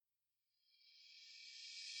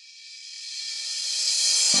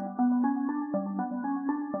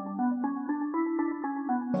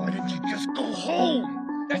Why didn't you just go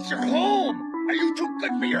home? That's your home. Are you too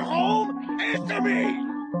good for your home? Answer me.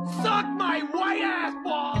 Suck my white ass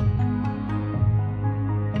ball.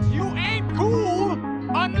 You ain't cool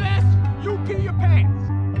unless you pee your pants.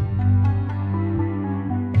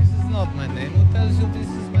 This is not my name. Who tells you this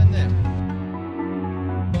is my name?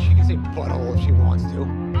 She can say butthole if she wants to.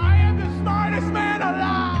 I am the smartest man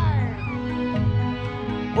alive!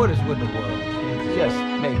 What is with the world? It just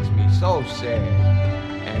makes me so sad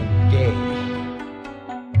and gay.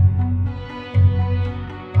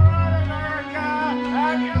 Run, America!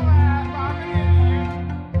 Have your laugh, I'm an idiot!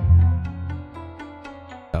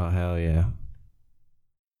 Oh, hell yeah.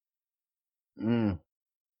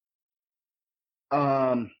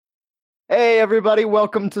 Hey everybody,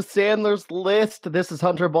 welcome to Sandler's List. This is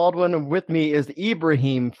Hunter Baldwin, and with me is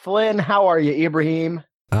Ibrahim Flynn. How are you, Ibrahim?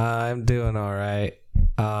 I'm doing all right.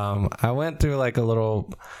 I went through like a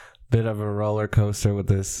little bit of a roller coaster with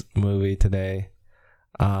this movie today.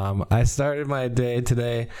 I started my day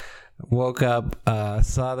today, woke up,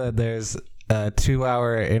 saw that there's a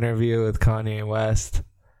 2-hour interview with Kanye West.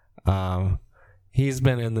 He's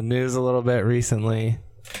been in the news a little bit recently.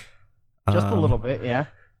 Just a little bit, yeah.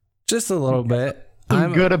 Just a little bit.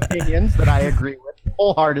 Some good opinions that I agree with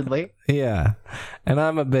wholeheartedly. Yeah. And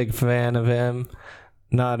I'm a big fan of him.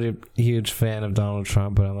 Not a huge fan of Donald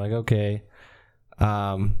Trump, but I'm like, okay.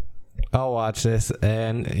 I'll watch this.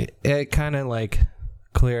 And it kind of like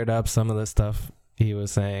cleared up some of the stuff he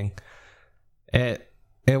was saying. It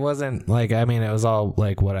wasn't like, I mean, it was all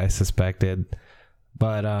like what I suspected.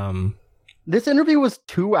 But This interview was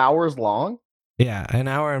 2 hours long? yeah, an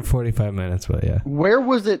hour and 45 minutes, but yeah. Where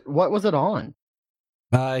was it? What was it on?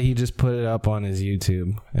 He just put it up on his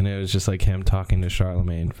YouTube, and it was just like him talking to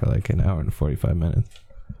Charlemagne for like an hour and 45 minutes.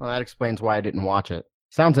 Well, that explains why I didn't watch it.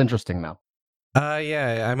 Sounds interesting, though.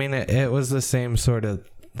 Yeah, I mean, it was the same sort of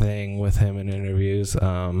thing with him in interviews,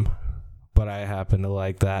 but I happen to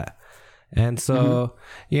like that. And so,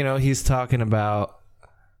 you know, he's talking about,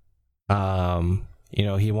 you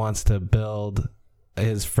know, he wants to build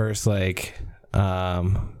his first, like,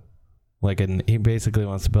 he basically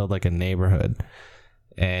wants to build like a neighborhood,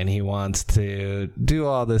 and he wants to do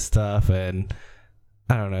all this stuff, and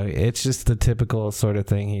I don't know, it's just the typical sort of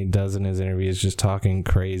thing he does in his interviews, just talking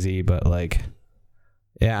crazy, but like,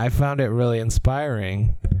 yeah, I found it really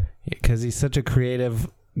inspiring because he's such a creative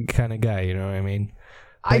kind of guy, you know what I mean?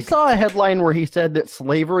 I Like, saw a headline where he said that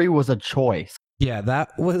slavery was a choice. yeah,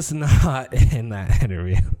 that was not in that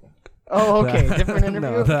interview. Oh, okay. That- Different interview?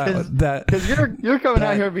 no, that- Because you're coming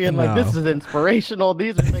out here being like, no. this is inspirational.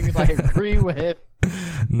 These are things I agree with.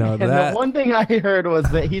 No, And that the one thing I heard was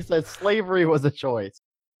that he said slavery was a choice.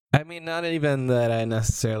 I mean, not even that I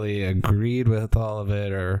necessarily agreed with all of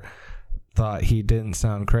it or thought he didn't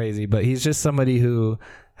sound crazy, but he's just somebody who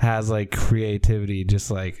has like creativity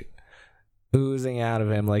just like oozing out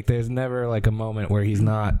of him. Like there's never like a moment where he's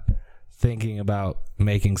not thinking about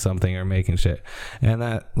making something or making shit. And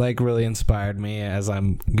that like really inspired me as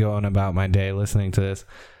I'm going about my day listening to this.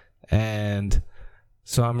 And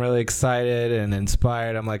so I'm really excited and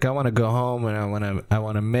inspired. I'm like, I want to go home and I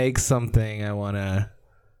want to make something. I want to,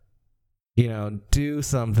 you know, do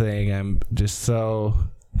something. I'm just so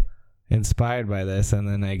inspired by this. And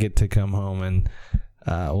then I get to come home and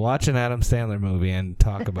watch an Adam Sandler movie and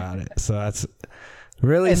talk about it. So that's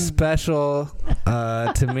really special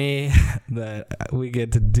to me that we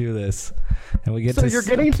get to do this, and we get So to you're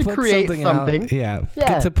getting to put create something something. out. Yeah, Yeah,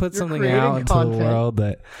 get to put you're something creating out into content. the world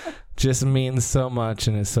that just means so much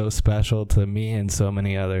and is so special to me and so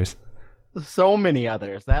many others. So many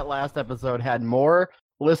others. That last episode had more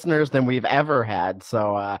listeners than we've ever had.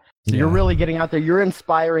 So you're Yeah. really getting out there. You're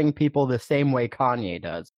inspiring people the same way Kanye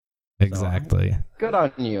does. Exactly. Good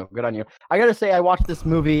on you. Good on you. I got to say, I watched this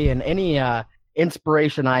movie, and any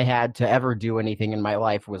inspiration I had to ever do anything in my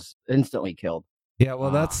life was instantly killed. Yeah,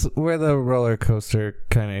 well, that's where the roller coaster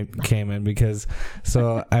kind of came in because,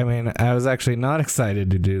 so, I mean, I was actually not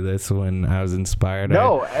excited to do this when I was inspired.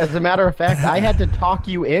 No, as a matter of fact, I had to talk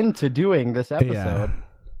you into doing this episode.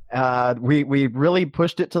 We really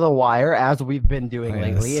pushed it to the wire, as we've been doing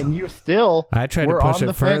lately, Yes. and you still I tried to were push on it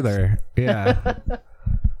the fence. further. Yeah.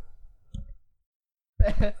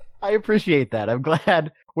 I appreciate that. I'm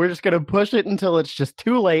glad we're just going to push it until it's just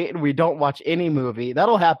too late and we don't watch any movie.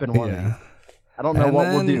 That'll happen one Yeah. day. I don't know And what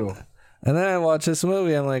we'll then- do. And then I watch this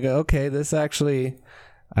movie. I'm like, okay, this actually,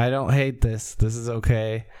 I don't hate this. This is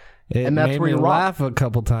okay. It And that's made where me you're wrong. laugh a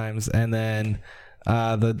couple times. And then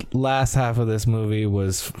the last half of this movie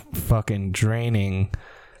was fucking draining,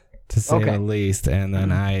 to say Okay. the least. And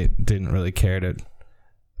then I didn't really care to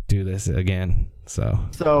do this again. So,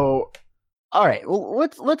 all right, well,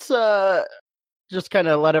 let's just kind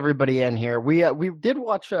of let everybody in here. We did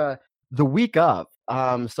watch the week of.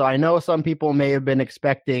 So I know some people may have been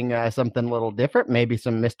expecting something a little different, maybe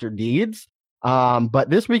some Mr. Deeds. But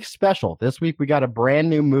this week's special. This week we got a brand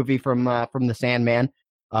new movie from the Sandman.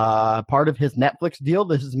 Part of his Netflix deal.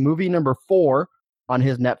 This is movie number 4 on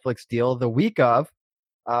his Netflix deal. The week of.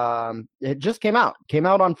 It just came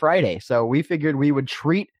out on Friday. So we figured we would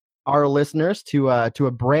treat our listeners to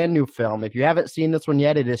a brand new film. If you haven't seen this one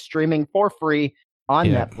yet, it is streaming for free on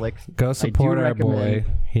Netflix. Go support our boy.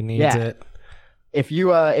 He needs it. If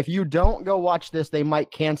you don't go watch this, they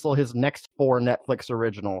might cancel his next 4 Netflix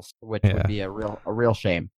originals, which would be a real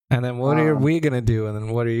shame. And then what are we gonna do? And then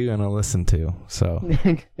what are you gonna listen to? So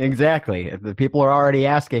exactly, the people are already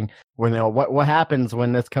asking, what happens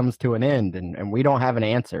when this comes to an end, and we don't have an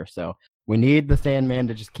answer. So we need the Sandman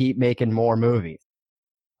to just keep making more movies.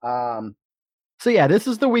 So yeah, this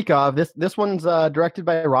is the week of. This one's directed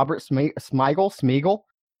by Robert Smigel.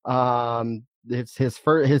 It's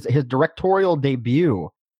his directorial debut.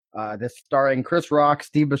 This starring Chris Rock,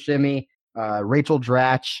 Steve Buscemi, Rachel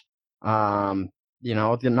Dratch.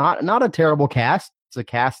 Not a terrible cast. It's a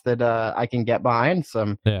cast that I can get behind.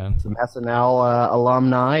 Some SNL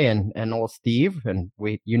alumni and old Steve, and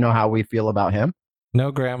you know how we feel about him.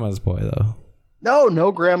 No Grandma's Boy though.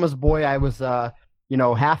 No Grandma's Boy. I was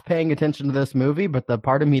half paying attention to this movie, but the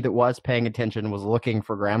part of me that was paying attention was looking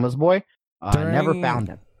for Grandma's Boy. Never found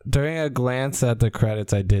him. During a glance at the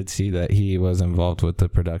credits, I did see that he was involved with the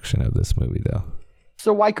production of this movie, though.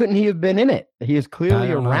 So why couldn't he have been in it? He is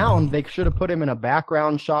clearly around. They should have put him in a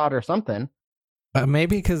background shot or something.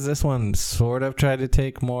 Maybe because this one sort of tried to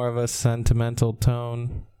take more of a sentimental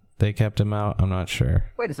tone. They kept him out. I'm not sure.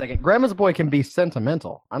 Wait a second. Grandma's Boy can be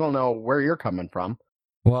sentimental. I don't know where you're coming from.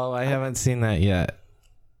 Well, I haven't seen that yet.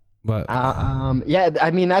 But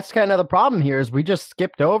I mean, that's kind of the problem here is we just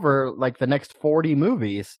skipped over like the next 40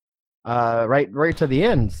 movies right to the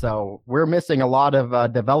end. So we're missing a lot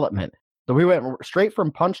of development. So we went straight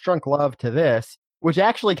from Punch Drunk Love to this, which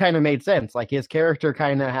actually kind of made sense. Like his character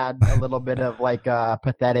kind of had a little bit of like a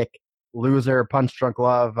pathetic loser Punch Drunk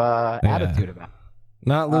Love attitude about it.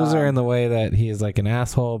 Not loser in the way that he is like an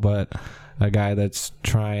asshole, but a guy that's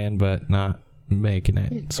trying but not making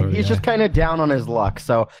it. He's just kind of down on his luck.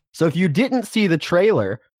 So if you didn't see the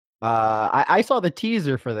trailer, I saw the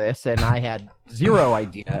teaser for this and I had zero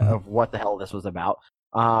idea of what the hell this was about.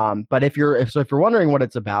 But if you're wondering what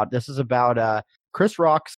it's about, this is about Chris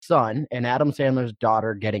Rock's son and Adam Sandler's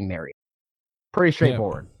daughter getting married. Pretty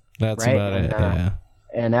straightforward. Yep. That's right? about it. Yeah.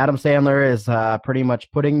 And Adam Sandler is pretty much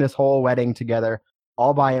putting this whole wedding together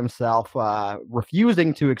all by himself,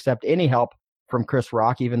 refusing to accept any help from Chris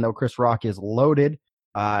Rock, even though Chris Rock is loaded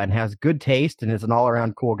and has good taste and is an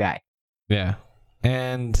all-around cool guy. Yeah.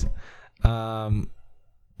 And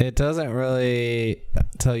it doesn't really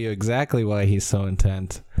tell you exactly why he's so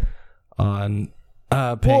intent on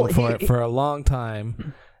paying for it for a long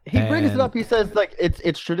time. He brings it up. He says like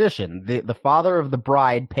it's tradition. The father of the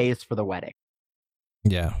bride pays for the wedding.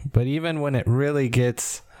 Yeah, but even when it really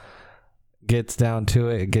gets down to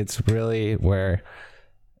it, it gets really where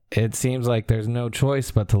it seems like there's no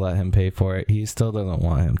choice but to let him pay for it. He still doesn't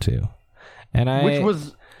want him to. Which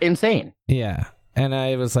was insane. Yeah. And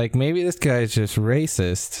I was like, maybe this guy's just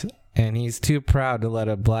racist and he's too proud to let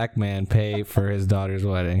a black man pay for his daughter's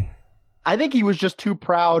wedding. I think he was just too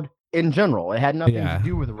proud in general. It had nothing to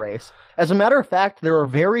do with race. As a matter of fact, there are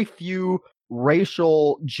very few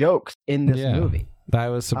racial jokes in this movie. I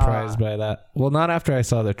was surprised by that. Well, not after I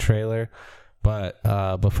saw the trailer, but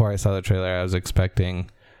before I saw the trailer, I was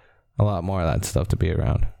expecting a lot more of that stuff to be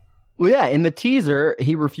around. Well, yeah, in the teaser,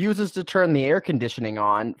 he refuses to turn the air conditioning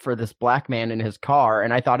on for this black man in his car,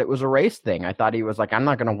 and I thought it was a race thing. I thought he was like, I'm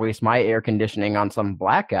not going to waste my air conditioning on some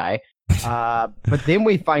black guy. But then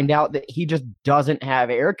we find out that he just doesn't have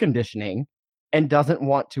air conditioning and doesn't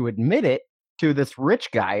want to admit it to this rich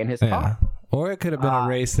guy in his car. Or it could have been a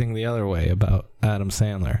race thing the other way about Adam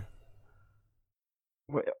Sandler.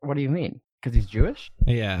 What do you mean? Because he's Jewish?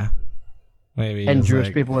 Yeah. Maybe. And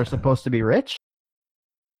Jewish people are supposed to be rich?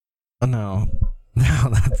 No,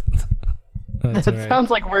 that's that right. Sounds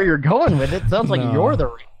like where you're going with it. Sounds like you're the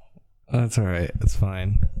rich. That's all right. It's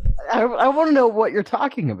fine. I want to know what you're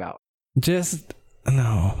talking about. Just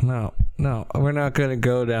no. We're not going to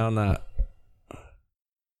go down that.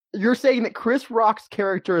 You're saying that Chris Rock's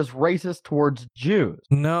character is racist towards Jews?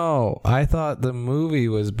 No, I thought the movie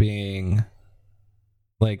was being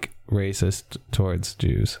like racist towards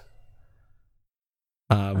Jews.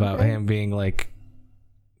 About him being like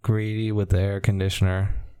greedy with the air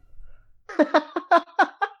conditioner.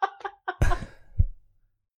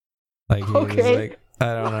 Like he's Okay. like,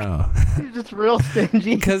 I don't know. He's just real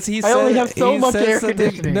stingy. Because he I only said, have so he much said air something-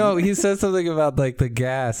 conditioning. No, he said something about like the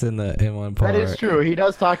gas in one part. That is true. He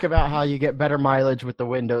does talk about how you get better mileage with the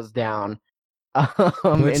windows down.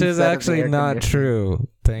 Which is instead of the actually air not conditioning. true.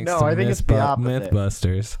 Thanks No, to I think it's the opposite.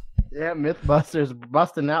 Mythbusters. Yeah, Mythbusters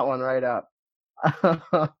busting that one right up.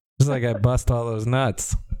 Just like I bust all those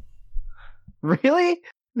nuts. Really?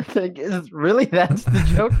 Really? That's the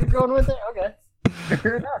joke you're going with it? Okay.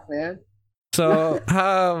 Fair enough, man. So,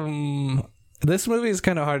 this movie is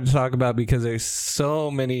kind of hard to talk about because there's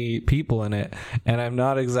so many people in it, and I'm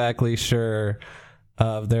not exactly sure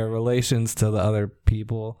of their relations to the other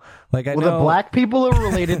people. Like I know The black people are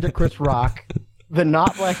related to Chris Rock. The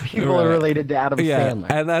not black people are Right. related to Adam Sandler.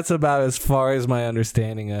 and that's about as far as my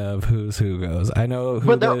understanding of who's who goes. I know who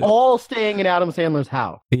But they're all staying in Adam Sandler's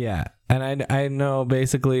house. yeah, and I know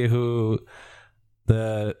basically who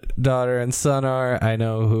the daughter and son are. I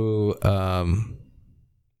know who Adam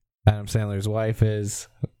Sandler's wife is,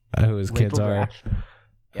 who his kids Rachel are.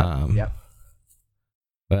 Dratch. Yep.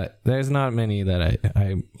 But there's not many that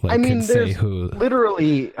I mean, can say there's who.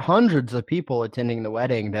 literally hundreds of people attending the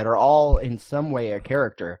wedding that are all in some way a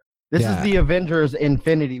character. This Yeah. is the Avengers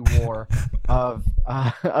Infinity War of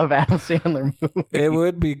Adam Sandler movies. It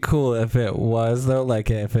would be cool if it was though, like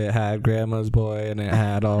if it had Grandma's Boy and it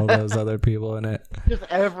had all those other people in it. Just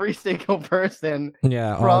every single person.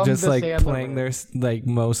 Yeah, all From just the like Sandler playing their like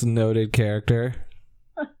most noted character.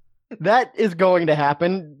 That is going to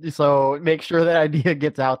happen. So make sure that idea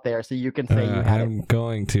gets out there so you can say you had I'm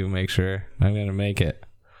going to make sure. I'm going to make it.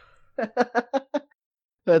 it.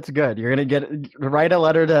 That's good. You're gonna write a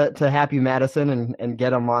letter to Happy Madison and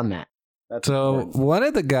get him on that. That's So important. one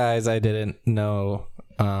of the guys I didn't know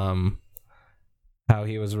how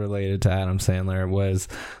he was related to Adam Sandler was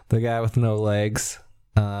the guy with no legs.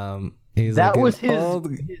 He's That like an was his old-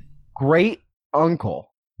 great uncle.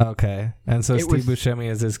 Okay, and so It Steve was- Buscemi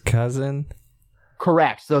is his cousin.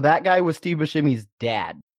 Correct. So that guy was Steve Buscemi's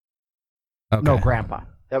dad. Okay. No, grandpa.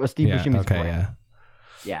 That was Steve yeah. Buscemi's Okay. grandpa. Yeah.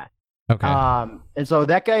 Yeah. Okay. And so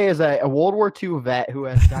that guy is a World War II vet who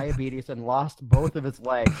has diabetes and lost both of his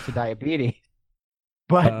legs to diabetes,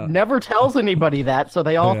 but never tells anybody that. So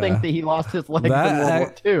they all Yeah. think that he lost his legs That in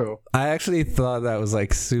World War II. I actually thought that was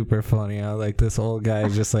like super funny. How like this old guy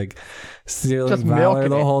is just like stealing Just valor milking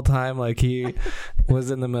the it. whole time. Like he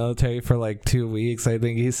was in the military for like 2 weeks, I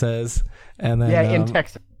think he says. And then Yeah, in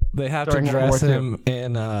Texas. they have to during World dress War II. him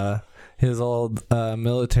in his old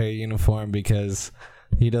military uniform because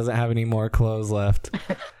he doesn't have any more clothes left.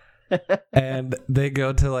 And they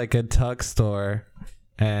go to like a tuck store,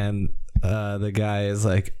 and the guy is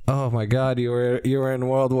like, "Oh my God, you were in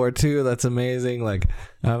World War II. That's amazing! Like,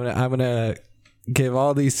 I'm gonna give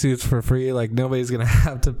all these suits for free. Like, nobody's gonna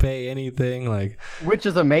have to pay anything. Like, Which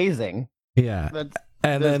is amazing. yeah." That's,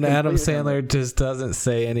 And that's then Adam completely Sandler just doesn't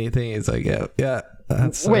say anything. He's like, yeah,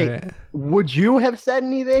 that's Wait, right. would you have said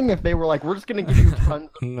anything if they were like, "We're just going to give you tons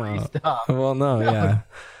of free No. stuff"? Well, no, No. yeah.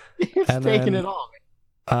 He's And taking then- it all.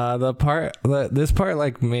 This part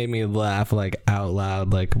like made me laugh like out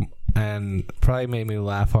loud, like, and probably made me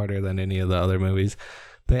laugh harder than any of the other movies.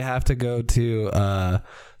 They have to go to a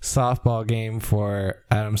softball game for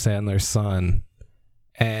Adam Sandler's son,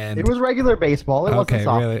 and It was regular baseball. It okay, wasn't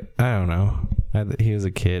soft. really, I don't know. He was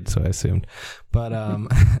a kid, so I assumed, but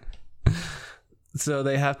so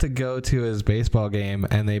they have to go to his baseball game,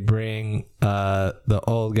 and they bring the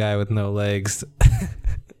old guy with no legs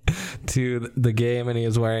to the game, and he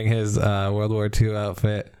is wearing his World War II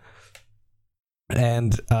outfit.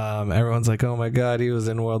 And everyone's like, "Oh my God, he was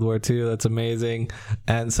in World War II. That's amazing!"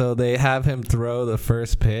 And so they have him throw the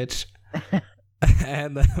first pitch,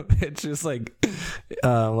 and the pitch just like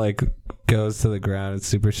goes to the ground. It's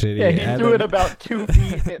super shitty. Yeah, he And threw then- it about 2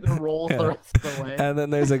 feet and it rolls Yeah. the rest of the way. and then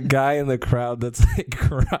there's a guy in the crowd that's like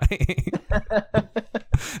crying,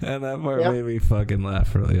 and that part Yep. made me fucking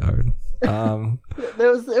laugh really hard.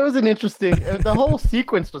 It was an interesting. The whole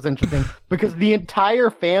sequence was interesting because the entire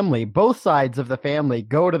family, both sides of the family,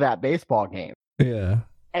 go to that baseball game Yeah.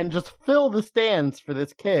 and just fill the stands for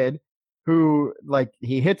this kid who, like,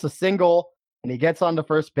 he hits a single and he gets onto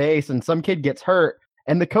first base and some kid gets hurt,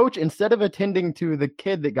 and the coach, instead of attending to the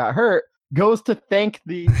kid that got hurt, goes to thank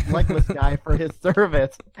the legless guy for his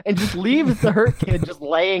service and just leaves the hurt kid just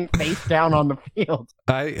laying face down on the field.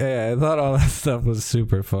 I thought all that stuff was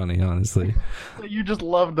super funny, honestly. So you just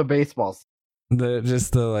love the baseball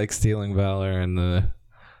The like stealing valor and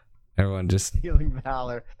everyone just stealing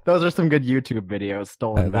valor. Those are some good YouTube videos,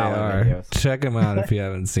 stolen they valor are. videos. Check them out if you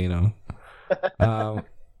haven't seen them.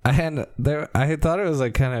 I thought it was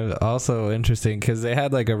like kind of also interesting because they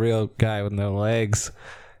had like a real guy with no legs,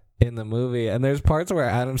 in the movie, and there's parts where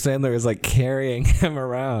Adam Sandler is like carrying him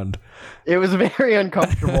around. It was very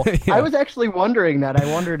uncomfortable. Yeah. I was actually wondering that. I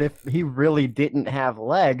wondered if he really didn't have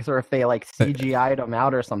legs or if they like CGI'd him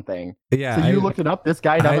out or something. Yeah, So you looked it up. This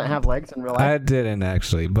guy doesn't have legs in real life. I didn't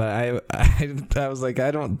actually, but I was like,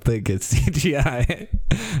 I don't think it's CGI.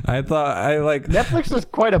 I thought I like Netflix is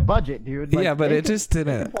quite a budget, dude. Like, yeah, but they it could- just they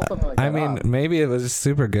could didn't. pull something like I that mean, off. maybe it was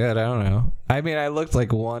super good. I don't know. I mean, I looked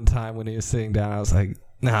like one time when he was sitting down. I was like,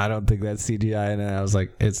 no, I don't think that's CGI. And then I was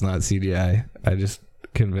like, it's not CGI. I just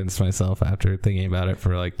convinced myself after thinking about it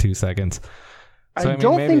for like 2 seconds. So, I mean,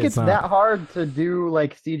 don't maybe think it's not. that hard to do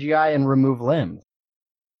like CGI and remove limbs.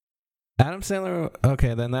 Adam Sandler.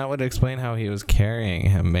 Okay, then that would explain how he was carrying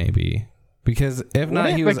him, maybe. Because if Would not,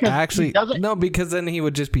 it? he was Because he actually doesn't- no. Because then he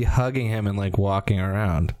would just be hugging him and like walking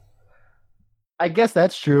around. I guess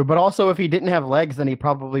that's true, but also if he didn't have legs, then he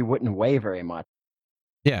probably wouldn't weigh very much.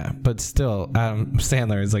 Yeah, but still, Adam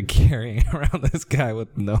Sandler is like carrying around this guy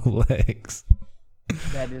with no legs.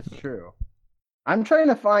 That is true. I'm trying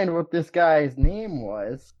to find what this guy's name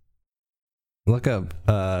was. Look up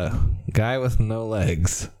guy with no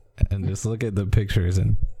legs and just look at the pictures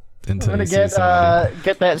and I'm until gonna you see somebody.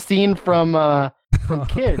 get that scene from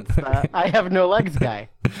Kids. I have no legs, guy.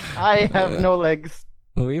 I have no legs.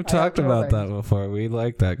 We've I talked have no about that before. We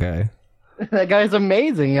like that guy. That guy's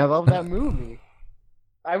amazing. I love that movie.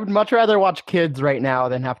 I would much rather watch Kids right now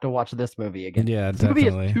than have to watch this movie again. Yeah, This movie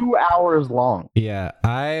definitely. is 2 hours long. Yeah,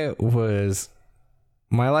 my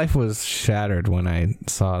life was shattered when I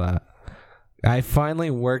saw that. I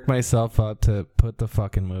finally worked myself up to put the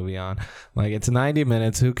fucking movie on. Like, it's 90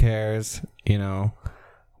 minutes, who cares? You know,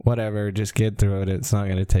 whatever, just get through it. It's not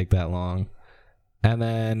going to take that long. And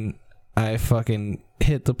then I fucking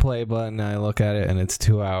hit the play button, and I look at it, and it's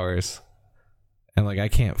 2 hours. And, like, I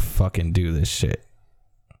can't fucking do this shit.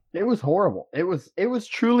 It was horrible. It was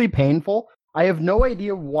truly painful. I have no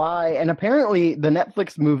idea why. And apparently, the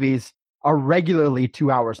Netflix movies are regularly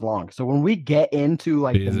 2 hours long. So when we get into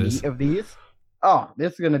like the Jesus. meat of these, oh,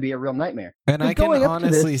 this is going to be a real nightmare. And I can Going up to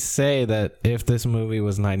honestly this- say that if this movie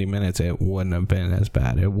was 90 minutes, it wouldn't have been as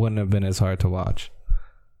bad. It wouldn't have been as hard to watch.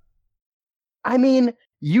 I mean,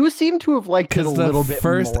 you seem to have liked it a Because little the bit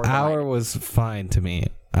first more than I hour did. was fine to me.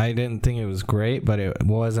 I didn't think it was great, but it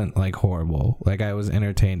wasn't like horrible. Like, I was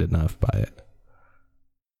entertained enough by it.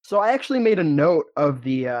 So I actually made a note of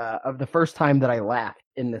the first time that I laughed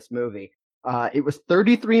in this movie. It was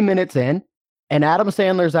 33 minutes in, and Adam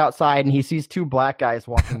Sandler's outside, and he sees 2 black guys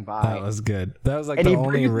walking by. That was good. That was like And the he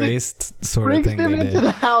only brings race sort of Brings thing them they into did.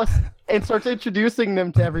 the house and starts introducing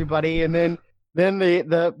them to everybody, and then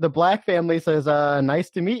the black family says, "Nice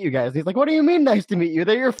to meet you guys." He's like, "What do you mean, nice to meet you?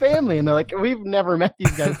 They're your family." And they're like, "We've never met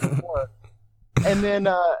these guys before." And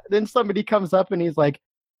then somebody comes up and he's like,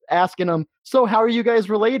 asking them, "So how are you guys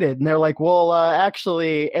related?" And they're like, "Well,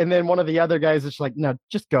 actually," and then one of the other guys is like, "No,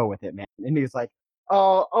 just go with it, man." And he's like,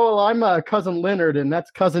 oh, I'm cousin Leonard and that's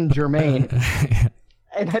cousin Jermaine.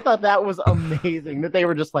 And I thought that was amazing that they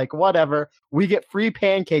were just like, whatever, we get free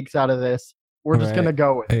pancakes out of this. We're just Right. going to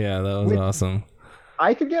go with it. Yeah, that was Which- awesome.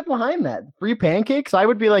 I could get behind that. Free pancakes? I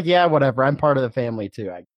would be like, yeah, whatever. I'm part of the family too.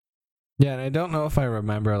 Yeah, and I don't know if I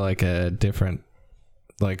remember like a different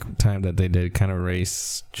like time that they did kind of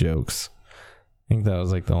race jokes. I think that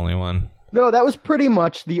was like the only one. No, that was pretty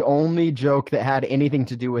much the only joke that had anything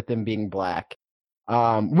to do with them being black.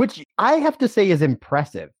 Which I have to say is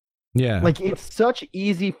impressive. Yeah, Like, it's such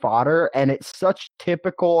easy fodder and it's such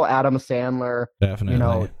typical Adam Sandler, definitely. you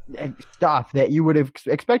know, stuff that you would have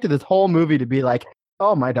expected this whole movie to be like,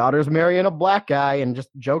 oh, my daughter's marrying a black guy, and just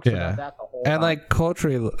jokes Yeah. about that the whole And time. like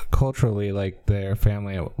culturally, like their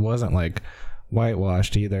family wasn't like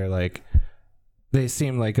whitewashed either. Like they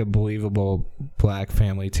seemed like a believable black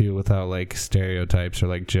family too, without like stereotypes or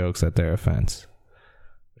like jokes at their offense.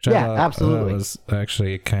 Which I Yeah, thought absolutely. was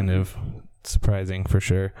actually kind of surprising for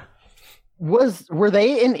sure. Were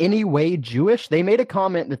they in any way Jewish? They made a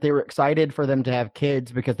comment that they were excited for them to have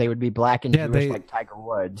kids because they would be black and Yeah, Jewish, they- like Tiger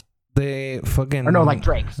Woods. They fucking Or no, like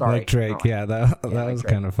Drake. Sorry, like Drake. No, Yeah, that like was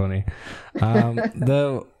Drake. kind of funny.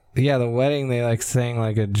 The wedding, they like sang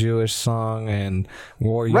like a Jewish song and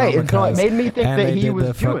wore right. And so it yarmulkes, made me think and that they he did was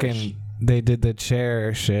the Jewish. fucking they did the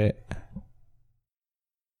chair shit.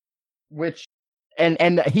 Which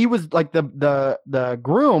and he was like the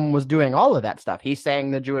groom was doing all of that stuff. He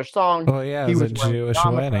sang the Jewish song. Oh yeah, it He was a was wearing Jewish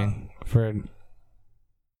yarmulke. wedding for.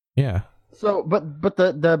 Yeah, So, but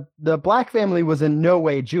the black family was in no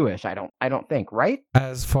way Jewish. I don't think, right?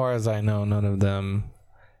 as far as I know, none of them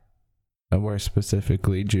were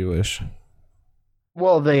specifically Jewish.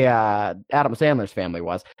 Well, the Adam Sandler's family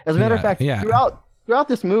was. As a matter of Yeah, fact, yeah. throughout throughout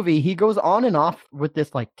this movie, he goes on and off with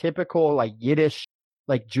this like typical like Yiddish,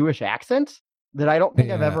 like Jewish accent that I don't think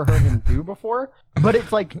I've Yeah. ever heard him do before. But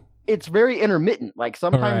it's like it's very intermittent. Like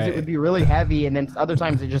sometimes it Right. would be really heavy, and then other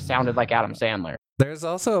times it just sounded like Adam Sandler. There's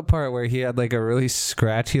also a part where he had like a really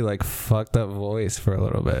scratchy, like fucked up voice for a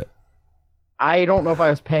little bit. I don't know if I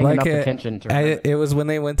was paying Like enough it- attention to it. It was when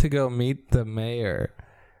they went to go meet the mayor,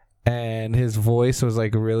 and his voice was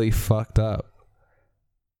like really fucked up.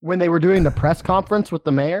 When they were doing the press conference with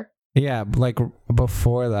the mayor. Yeah, like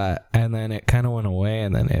before that, and then it kind of went away,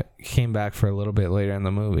 and then it came back for a little bit later in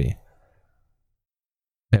the movie.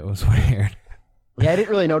 It was weird. Yeah, I didn't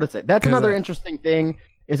really notice it. That's 'Cause another I- interesting thing.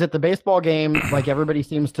 Is at the baseball game, like everybody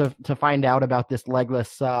seems to find out about this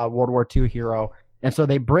legless World War II hero, and so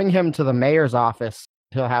they bring him to the mayor's office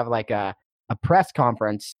to have like a press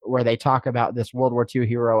conference where they talk about this World War II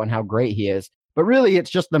hero and how great he is. But really, it's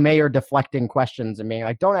just the mayor deflecting questions and being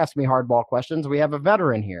like, "Don't ask me hardball questions. We have a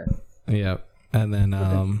veteran here." Yep. And then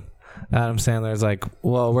Adam Sandler's like,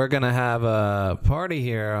 "Well, we're gonna have a party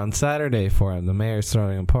here on Saturday for him. The mayor's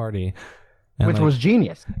throwing a party." And Which was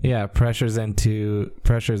genius. yeah, pressures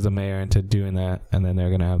the mayor into doing that, and then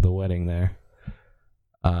they're gonna have the wedding there.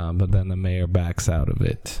 But then the mayor backs out of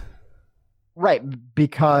it. Right,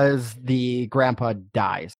 because the grandpa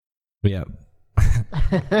dies. Yep.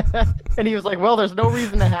 And he was like, well, there's no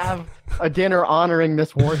reason to have a dinner honoring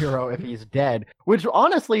this war hero if he's dead. Which,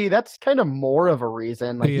 honestly, that's kind of more of a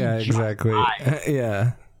reason. Like, he yeah, just exactly. died.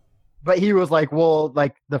 Yeah. But he was like, well,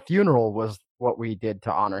 like, the funeral was what we did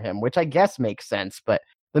to honor him, which I guess makes sense. But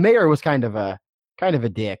the mayor was kind of a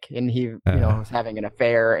dick, and he was having an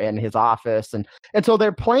affair in his office. And so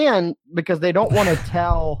their plan, because they don't want to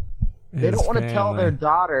tell... They don't want to tell their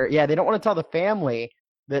daughter. Yeah, they don't want to tell the family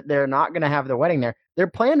that they're not going to have the wedding there. Their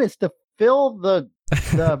plan is to fill the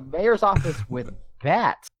mayor's office with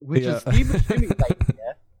bats, which is Steve Buscemi's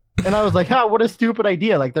idea. And I was like, "Oh, what a stupid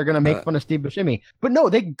idea! Like they're going to make fun of Steve Buscemi." But no,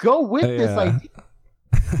 they go with this idea,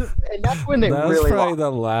 and that's when they that was really probably lost.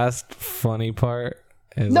 the last funny part.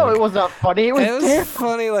 No, it was not funny. It was terrible.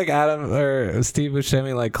 funny, like Adam or Steve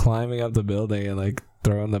Buscemi like climbing up the building and like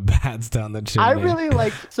throwing the bats down the chimney. I really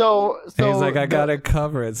like so. And he's like, I gotta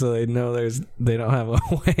cover it so they know they don't have a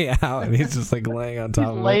way out, and he's just like laying on top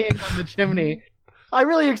He's of laying it. on the chimney. I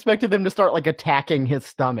really expected them to start like attacking his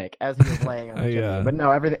stomach as he was laying on the chimney, Yeah. but no,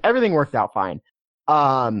 everything worked out fine.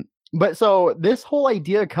 But so this whole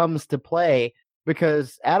idea comes to play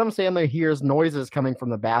because Adam Sandler hears noises coming from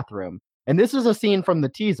the bathroom, and this is a scene from the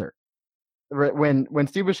teaser when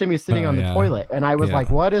Steve Buscemi is sitting on the toilet, and I was Yeah. like,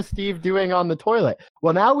 "What is Steve doing on the toilet?"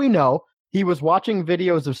 Well, now we know he was watching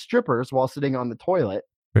videos of strippers while sitting on the toilet.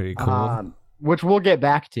 Pretty cool. Which we'll get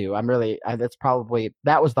back to. I'm really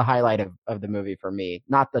that was the highlight of the movie for me,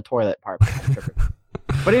 not the toilet part.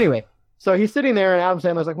 But anyway, so he's sitting there and Adam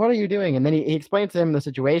Sandler's like, "What are you doing?" And then he explains to him the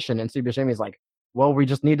situation, and Steve Buscemi's like, "Well, we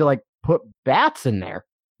just need to like put bats in there."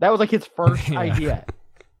 That was like his first Yeah. idea.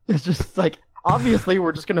 It's just like, obviously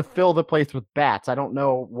we're just gonna fill the place with bats. I don't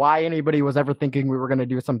know why anybody was ever thinking we were gonna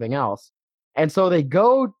do something else. And so they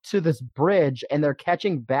go to this bridge and they're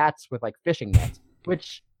catching bats with like fishing nets,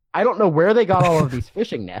 which I don't know where they got all of these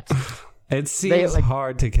fishing nets. It seems like-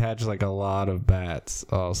 hard to catch like a lot of bats.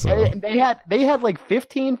 Also, And they had like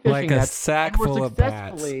 15 fishing like a nets sack and were full of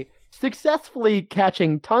bats. successfully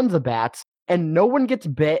catching tons of bats, and no one gets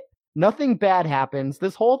bit. Nothing bad happens.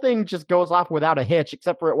 This whole thing just goes off without a hitch,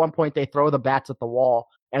 except for at one point they throw the bats at the wall,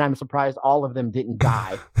 and I'm surprised all of them didn't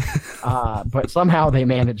die. But somehow they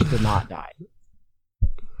managed to not die.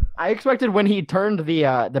 I expected when he turned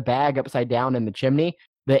the bag upside down in the chimney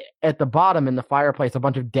that at the bottom in the fireplace a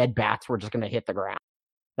bunch of dead bats were just going to hit the ground.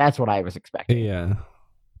 That's what I was expecting. Yeah.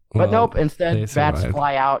 But Well, nope, instead they bats survived.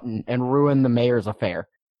 fly out and ruin the mayor's affair.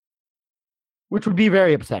 Which would be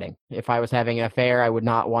very upsetting. If I was having an affair, I would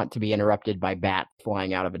not want to be interrupted by bats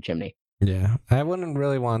flying out of a chimney. Yeah, I wouldn't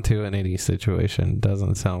really want to in any situation.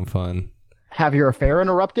 Doesn't sound fun. Have your affair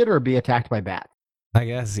interrupted or be attacked by bats? I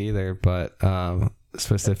guess either, but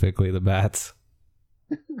specifically the bats.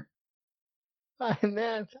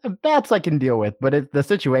 Bats I can deal with, but the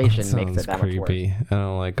situation That makes it sounds that much worse. creepy. I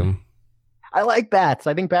don't like them. I like bats.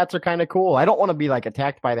 I think bats are kind of cool. I don't want to be like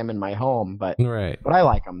attacked by them in my home, but Right. I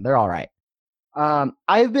like them. They're all right.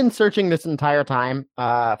 I've been searching this entire time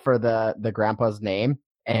for the grandpa's name,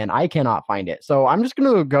 and I cannot find it. So I'm just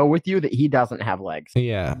going to go with you that he doesn't have legs.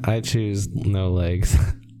 Yeah, I choose no legs.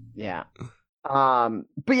 Yeah.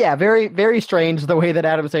 But yeah, very, very strange the way that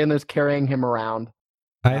Adam Sandler's carrying him around.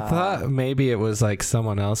 I thought maybe it was like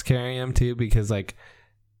someone else carrying him too, because like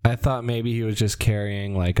I thought maybe he was just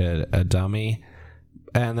carrying like a dummy.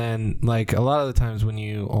 And then like a lot of the times when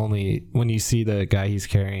you see the guy he's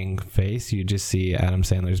carrying face, you just see Adam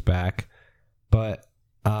Sandler's back. But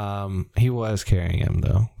he was carrying him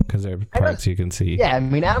though, because there are parts you can see. Yeah, I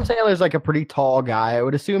mean, Adam Sandler's like a pretty tall guy. I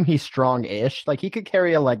would assume he's strong-ish. Like he could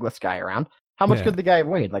carry a legless guy around. How much could the guy have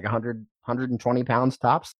weighed? Like 100, 120 pounds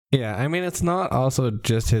tops? Yeah, I mean, it's not also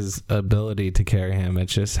just his ability to carry him.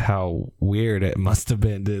 It's just how weird it must have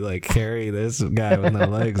been to like carry this guy with no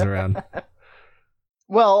legs around.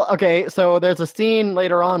 Well, okay, so there's a scene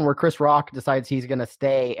later on where Chris Rock decides he's going to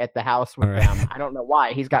stay at the house with them. I don't know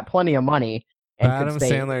why. He's got plenty of money. And Adam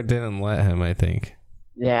Sandler didn't let him, I think.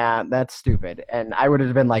 Yeah, that's stupid. And I would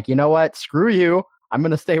have been like, you know what? Screw you. I'm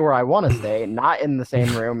going to stay where I want to stay, not in the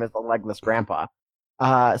same room as the legless grandpa.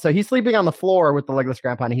 So he's sleeping on the floor with the legless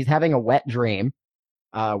grandpa, and he's having a wet dream,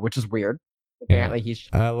 which is weird. Apparently, he's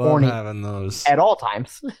horny having those at all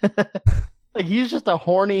times. Like he's just a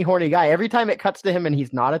horny guy. Every time it cuts to him and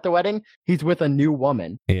he's not at the wedding, he's with a new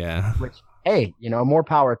woman. Yeah. Which, hey, more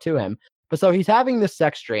power to him. But so he's having this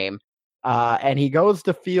sex dream, and he goes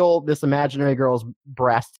to feel this imaginary girl's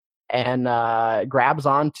breast and grabs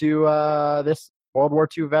onto this World War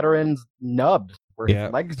II veteran's nubs where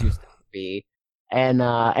his legs used to be. And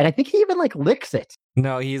I think he even like licks it.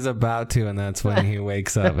 No, he's about to, and that's when he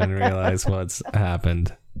wakes up and realizes what's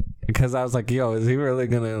happened. Because I was like, yo, is he really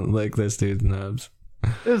gonna lick this dude's nubs?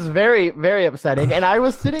 It was very, very upsetting. And I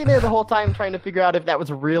was sitting there the whole time trying to figure out if that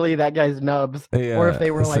was really that guy's nubs or if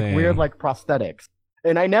they were like weird like prosthetics.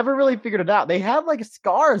 And I never really figured it out. They have like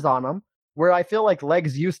scars on them where I feel like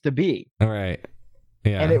legs used to be. All right.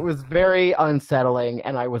 Yeah. And it was very unsettling,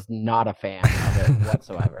 and I was not a fan of it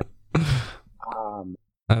whatsoever.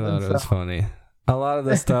 I thought it was funny. A lot of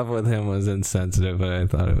the stuff with him was insensitive, but I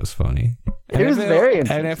thought it was funny. It was very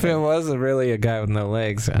insensitive. And if it was really a guy with no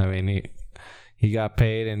legs, I mean, he got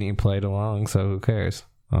paid and he played along, so who cares?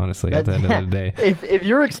 Honestly, at the end of the day. If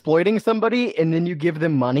you're exploiting somebody and then you give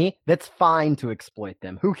them money, that's fine to exploit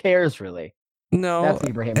them. Who cares, really? No,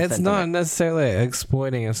 it's not necessarily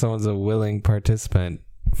exploiting if someone's a willing participant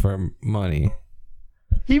for money.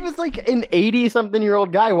 He was like an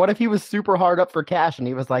 80-something-year-old guy. What if he was super hard up for cash and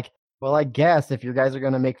he was like, well, I guess if you guys are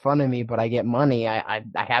going to make fun of me, but I get money, I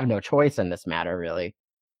have no choice in this matter, really.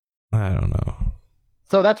 I don't know.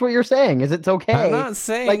 So that's what you're saying, is it's okay. I'm not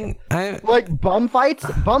saying... Like bum fights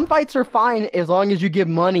are fine as long as you give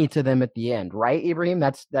money to them at the end, right, Ibrahim?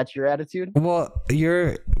 That's your attitude? Well,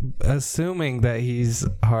 you're assuming that he's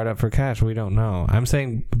hard up for cash. We don't know. I'm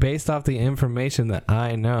saying based off the information that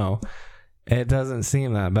I know, it doesn't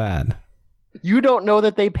seem that bad. You don't know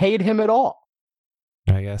that they paid him at all.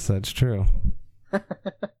 I guess that's true.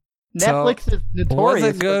 Netflix is notorious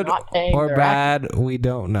was it good for not paying or their bad? actors. We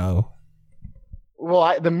don't know.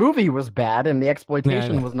 Well, the movie was bad and the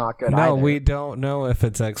exploitation was not good either. No, we don't know if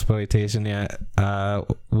it's exploitation yet.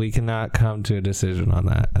 We cannot come to a decision on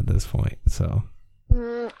that at this point. So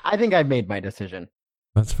I think I've made my decision.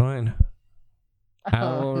 That's fine. I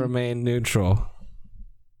will remain neutral.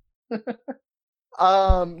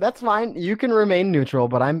 That's fine. You can remain neutral,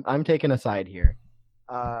 but I'm taking a side here.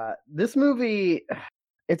 This movie,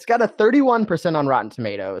 it's got a 31% on Rotten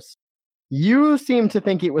Tomatoes. You seem to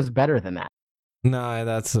think it was better than that. No,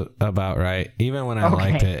 that's about right. Even when I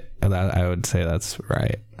liked it, I would say that's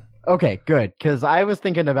right. Okay, good. Because I was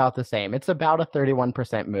thinking about the same. It's about a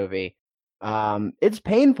 31% movie. It's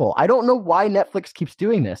painful. I don't know why Netflix keeps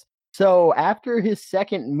doing this. So after his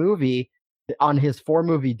second movie on his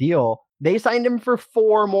 4-movie deal, they signed him for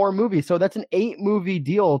 4 more movies. So that's an 8-movie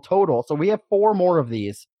deal total. So we have 4 more of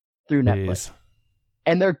these through Netflix.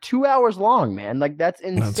 And they're 2 hours long, man. Like, that's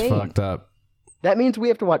insane. That's fucked up. That means we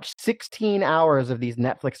have to watch 16 hours of these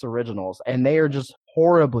Netflix originals, and they are just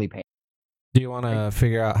horribly painful. Do you want to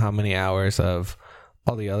figure out how many hours of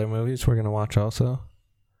all the other movies we're going to watch also?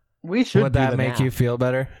 We should. Would that make you feel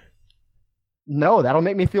better? No, that'll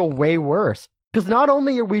make me feel way worse. Because not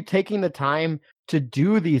only are we taking the time to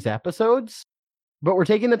do these episodes, but we're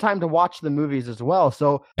taking the time to watch the movies as well.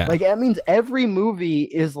 So, like, that means every movie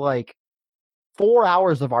is like 4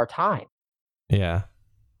 hours of our time. Yeah.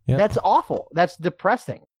 Yep. That's awful. That's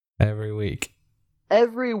depressing. Every week.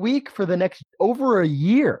 Every week for the next over a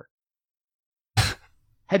year.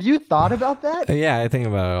 Have you thought about that? Yeah, I think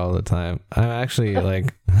about it all the time. I'm actually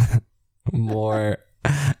like more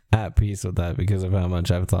at peace with that because of how much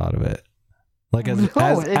I've thought of it. Like as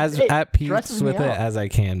at peace with it as I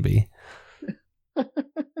can be.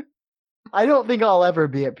 I don't think I'll ever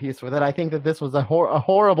be at peace with it. I think that this was a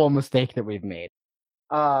horrible mistake that we've made.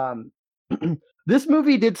 This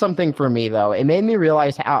movie did something for me, though. It made me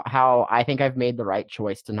realize how I think I've made the right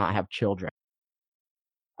choice to not have children.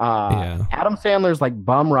 Adam Sandler's like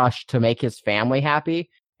bum rush to make his family happy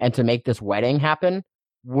and to make this wedding happen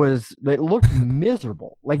it looked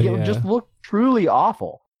miserable. Like it just looked truly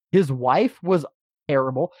awful. His wife was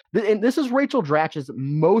terrible. And this is Rachel Dratch's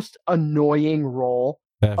most annoying role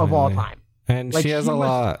of all time. And like, she has a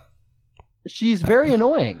lot. She's very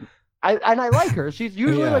annoying. I like her. She's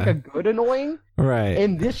usually like a good annoying. Right.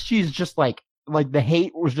 And this, she's just like the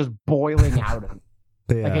hate was just boiling out of him.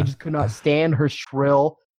 Yeah. Like I just could not stand her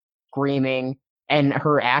shrill screaming and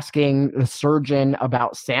her asking the surgeon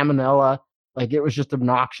about salmonella. Like it was just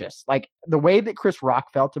obnoxious. Like the way that Chris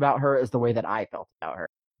Rock felt about her is the way that I felt about her.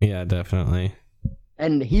 Yeah, definitely.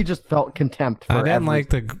 And he just felt contempt for I didn't like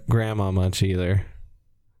the grandma much either.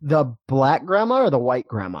 The black grandma or the white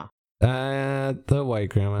grandma? The white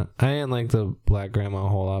grandma. I didn't like the black grandma a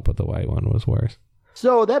whole lot, but the white one was worse.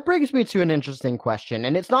 So that brings me to an interesting question,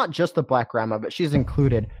 and it's not just the black grandma, but she's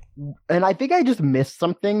included. And I think I just missed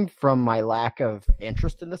something from my lack of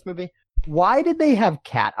interest in this movie. Why did they have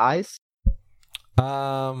cat eyes?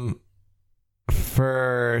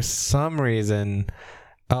 For some reason,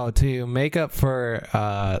 to make up for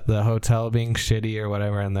the hotel being shitty or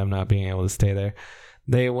whatever and them not being able to stay there,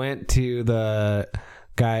 they went to the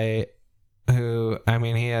guy who, I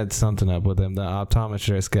mean, he had something up with him, the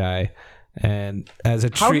optometrist guy, and as a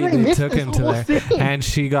treat they took him to there scene? And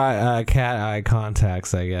she got cat eye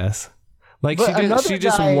contacts, I guess. Like but she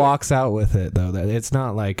just walks out with it though. That it's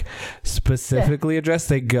not like specifically addressed.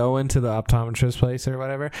 They go into the optometrist place or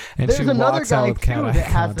whatever, and there's she walks out with cat eye that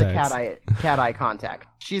has contacts. the cat eye contact.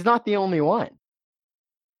 She's not the only one.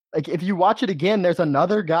 Like if you watch it again, there's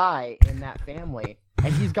another guy in that family,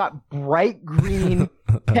 and he's got bright green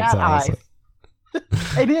cat eyes.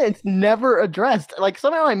 And it's never addressed. Like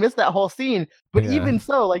somehow I missed that whole scene, but even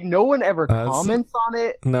so, like no one ever comments on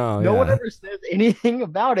it. No one ever says anything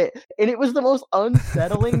about it, and it was the most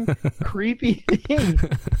unsettling, creepy thing.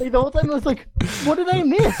 Like the whole time I was like, "What did I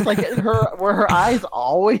miss?" Like were her eyes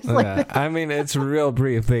always like that? I mean, it's real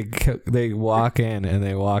brief. They walk in and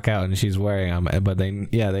they walk out, and she's wearing them, but they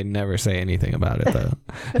never say anything about it though.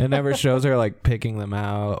 It never shows her like picking them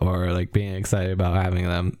out or like being excited about having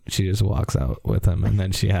them. She just walks out with them, and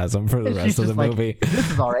then she has them for the rest of the movie. This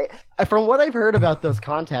is all right. From what I've heard about those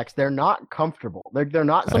contacts, they're not comfortable. They're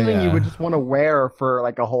not something you would just want to wear for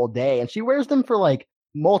like a whole day, and she wears them for like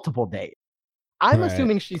multiple days. I'm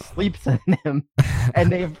assuming she sleeps in them,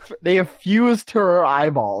 and they have fused to her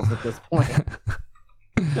eyeballs at this point.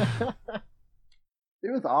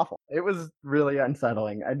 It was awful. It was really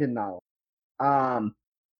unsettling. I did not.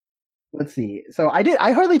 Let's see. So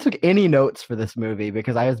I hardly took any notes for this movie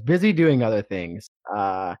because I was busy doing other things.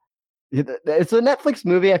 It's a Netflix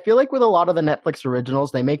movie. I feel like with a lot of the Netflix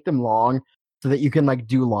originals, they make them long so that you can like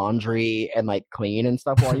do laundry and like clean and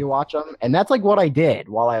stuff while you watch them. And that's like what I did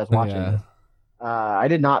while I was watching this. I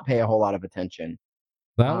did not pay a whole lot of attention.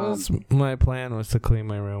 That was my plan, was to clean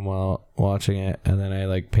my room while watching it, and then I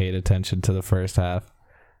like paid attention to the first half.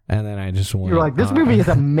 And then I just went. You were like, "This movie is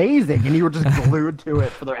amazing," and you were just glued to it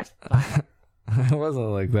for the rest of the time. It wasn't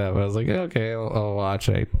like that, but I was like, "Okay, I'll watch."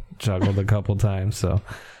 I juggled a couple times, so.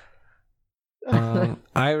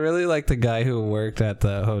 I really like the guy who worked at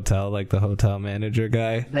the hotel, like the hotel manager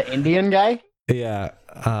guy, the Indian guy. Yeah.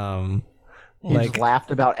 He just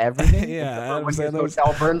laughed about everything. Yeah, when his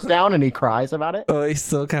hotel burns down and he cries about it. Oh, he's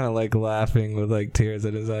still kind of like laughing with like tears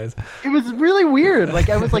in his eyes. It was really weird.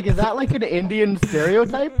 Like I was like, is that like an Indian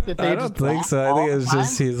stereotype that they I don't think so. I think it's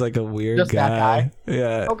just he's like a weird just guy. That guy.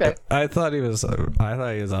 Yeah. Okay. I thought he was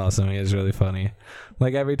awesome. He was really funny.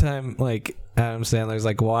 Like every time like Adam Sandler's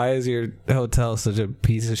like, "Why is your hotel such a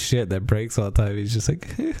piece of shit that breaks all the time?" He's just like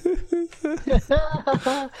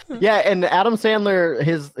Yeah, and Adam Sandler,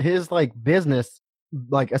 his like business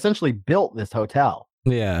like essentially built this hotel.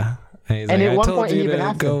 Yeah. And he's and like, at one I told point you he even to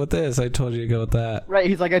asked go him, with this. I told you to go with that. Right.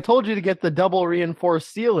 He's like, I told you to get the double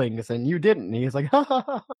reinforced ceilings and you didn't. And he's like, ha ha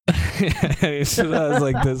ha. He still has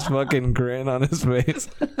like this fucking grin on his face.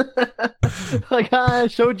 Like, I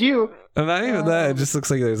showed you. And not even that, it just looks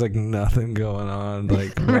like there's like nothing going on.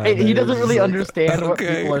 Like right. He doesn't really like, understand what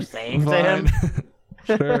people are saying fine. to him.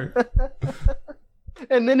 Sure.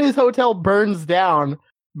 And then his hotel burns down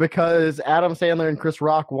because Adam Sandler and Chris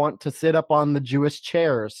Rock want to sit up on the Jewish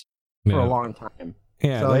chairs for a long time.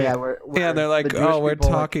 Yeah, so they're like, we're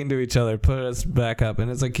talking to each other. Put us back up, and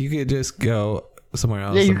it's like you could just go somewhere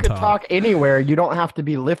else. Yeah, you and could talk anywhere. You don't have to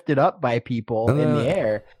be lifted up by people in the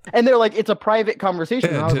air. And they're like, it's a private conversation.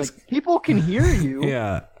 And I was like, people can hear you.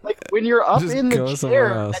 Yeah, like when you're up just in the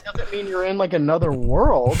chair, that doesn't mean you're in like another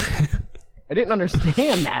world. I didn't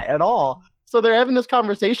understand that at all. So they're having this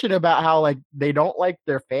conversation about how like they don't like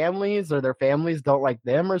their families or their families don't like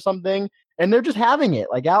them or something, and they're just having it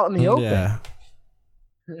like out in the open. Yeah.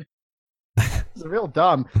 It's real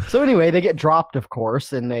dumb. So anyway, they get dropped, of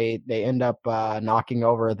course, and they end up knocking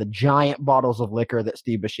over the giant bottles of liquor that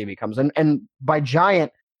Steve Buscemi comes in. And by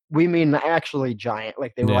giant, we mean actually giant.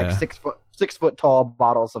 Like they were like 6 foot tall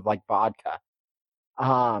bottles of like vodka.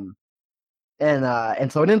 And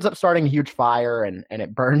so it ends up starting a huge fire, and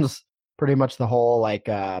it burns pretty much the whole like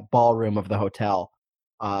ballroom of the hotel.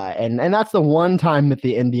 And that's the one time that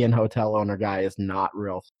the Indian hotel owner guy is not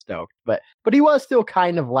real stoked, but he was still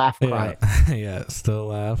kind of crying. Yeah, still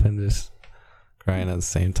laugh and just crying at the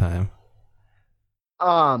same time.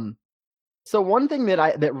 So one thing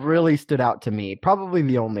that really stood out to me, probably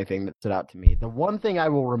the only thing that stood out to me, the one thing I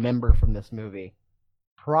will remember from this movie,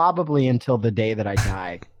 probably until the day that I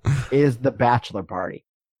die, is the bachelor party.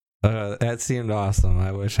 That seemed awesome.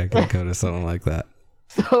 I wish I could go to something like that.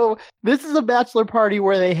 So this is a bachelor party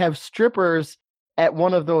where they have strippers at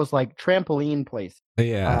one of those like trampoline places.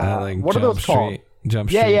 Yeah, like what are those called? Jump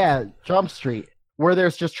Street. Yeah, Jump Street, where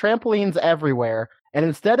there's just trampolines everywhere. And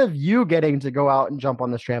instead of you getting to go out and jump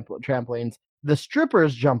on the trampolines, the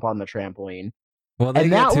strippers jump on the trampoline. Well, they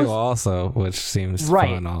get to also, which seems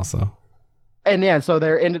fun also. And yeah, so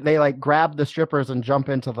they like grab the strippers and jump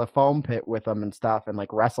into the foam pit with them and stuff and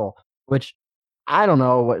like wrestle, which I don't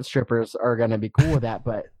know what strippers are going to be cool with that,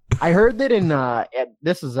 but I heard that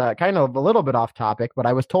this is kind of a little bit off topic, but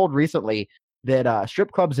I was told recently that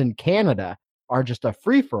strip clubs in Canada are just a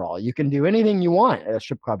free-for-all. You can do anything you want at a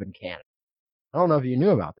strip club in Canada. I don't know if you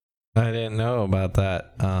knew about that. I didn't know about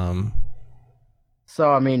that.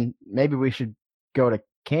 So, I mean, maybe we should go to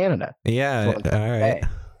Canada. Yeah, all right.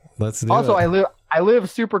 Let's do it. Also, I live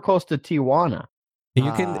super close to Tijuana.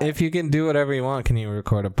 You can if you can do whatever you want, can you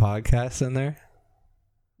record a podcast in there?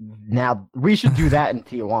 Now we should do that in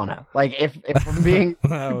Tijuana. Like if I'm being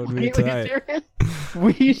that would be serious,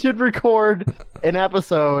 we should record an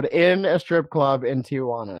episode in a strip club in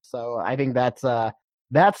Tijuana. So I think that's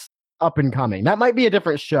up and coming. That might be a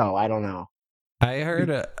different show. I don't know. I heard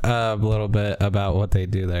a little bit about what they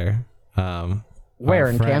do there. Where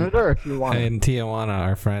in Canada or Tijuana? In Tijuana,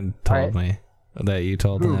 our friend told me that you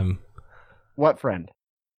told him. What friend?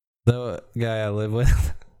 The guy I live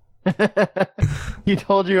with. He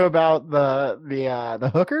told you about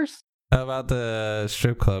the hookers? About the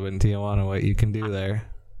strip club in Tijuana, what you can do there.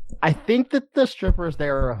 I think that the strippers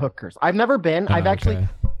there are hookers. I've never been. I've actually,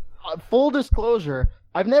 full disclosure,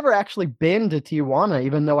 I've never actually been to Tijuana,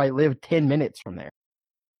 even though I live 10 minutes from there.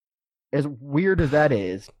 As weird as that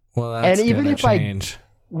is. Well, that's and even if change.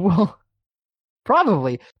 Well,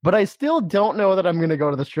 probably, but I still don't know that I'm going to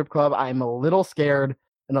go to the strip club. I'm a little scared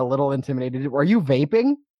and a little intimidated. Are you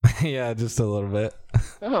vaping? Yeah, just a little bit.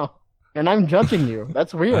 Oh, and I'm judging you.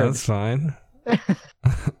 That's weird. That's fine.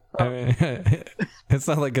 I mean, it's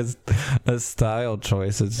not like a style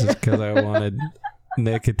choice. It's just because I wanted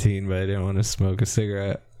nicotine, but I didn't want to smoke a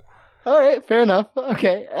cigarette. All right, fair enough.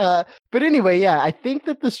 Okay. But anyway, yeah, I think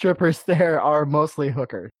that the strippers there are mostly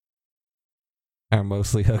hookers. Are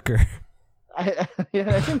mostly hooker? I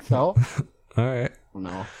think so. All right.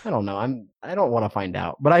 No, I don't know. I don't want to find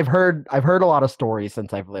out, but I've heard a lot of stories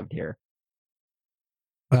since I've lived here.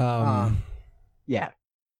 Yeah.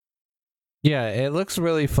 Yeah, it looks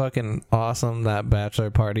really fucking awesome, that bachelor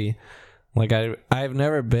party. Like I've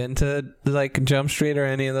never been to like Jump Street or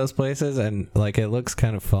any of those places, and like it looks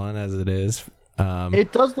kind of fun as it is.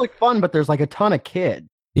 It does look fun, but there's like a ton of kids.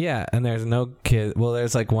 Yeah, and there's no kid. Well,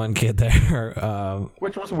 there's like one kid there,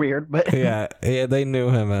 which was weird, but yeah, they knew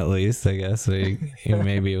him at least, I guess. So he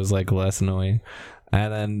maybe it was like less annoying,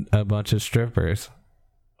 and then a bunch of strippers,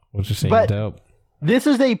 which just seemed dope. This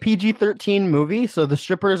is a PG-13 movie, so the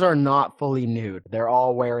strippers are not fully nude. They're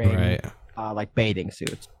all wearing like bathing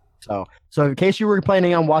suits. So in case you were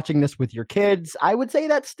planning on watching this with your kids, I would say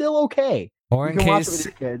that's still okay. Or in case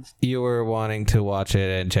you were wanting to watch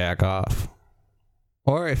it and jack off.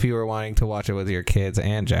 Or if you were wanting to watch it with your kids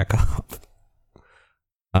and jack off.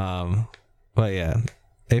 But yeah,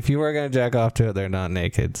 if you were going to jack off to it, they're not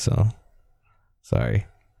naked, so sorry.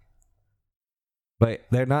 But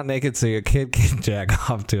they're not naked, so your kid can jack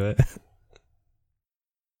off to it.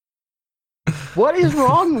 What is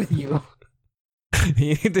wrong with you?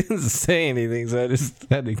 You didn't say anything, so I just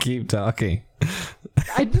had to keep talking.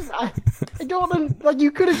 I don't like.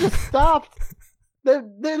 You could have just stopped.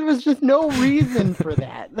 There was just no reason for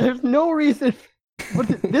that. There's no reason.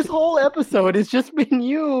 But this whole episode has just been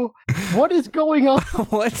you. What is going on?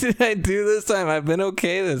 What did I do this time? I've been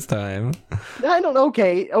okay this time. I don't.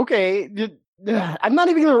 Okay. I'm not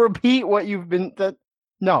even gonna repeat what you've been.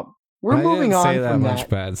 No. We're I moving didn't on say that from much that.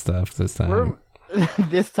 bad stuff this time. We're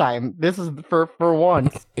this is for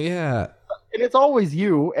once, Yeah. and it's always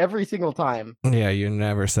you every single time. Yeah, you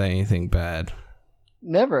never say anything bad.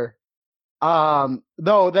 Never.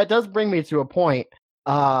 Though that does bring me to a point.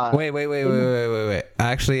 Wait.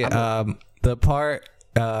 Actually, the part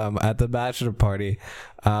at the bachelor party,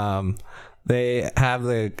 they have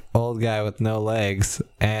the old guy with no legs,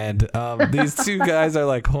 and these two guys are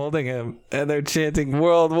like holding him, and they're chanting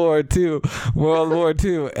World War II, World War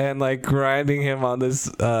II, and like grinding him on this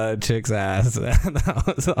chick's ass. And that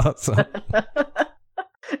was awesome.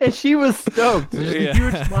 And she was stoked. There's Yeah. a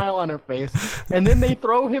huge smile on her face. And then they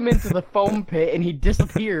throw him into the foam pit, and he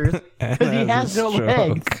disappears because he has no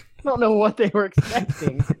legs. I don't know what they were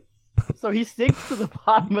expecting. So he sinks to the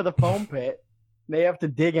bottom of the foam pit. They have to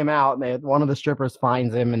dig him out, and one of the strippers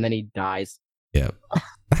finds him, and then he dies. Yep.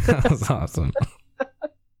 That was awesome.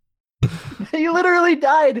 He literally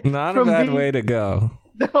died. Not a from bad being- way to go.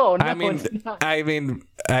 No,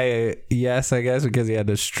 Yes, I guess because he had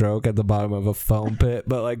a stroke at the bottom of a foam pit,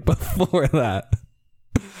 but like before that.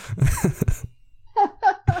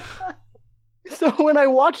 So when I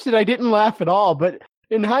watched it, I didn't laugh at all, but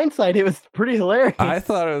in hindsight, it was pretty hilarious. I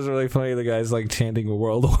thought it was really funny. The guy's like chanting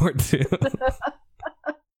World War II.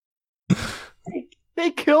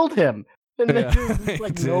 They killed him. And Yeah, it was they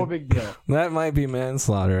like no did. big deal. That might be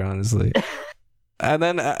manslaughter, honestly. And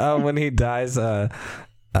then when he dies,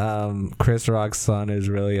 Chris Rock's son is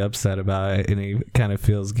really upset about it, and he kind of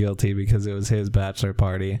feels guilty because it was his bachelor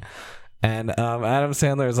party. And Adam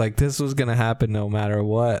Sandler is like, this was gonna happen no matter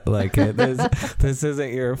what. Like this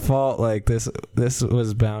isn't your fault. Like this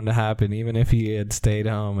was bound to happen. Even if he had stayed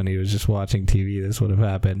home and he was just watching TV, this would have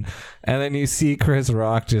happened. And then you see Chris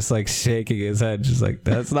Rock just like shaking his head, just like,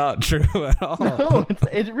 that's not true at all. No,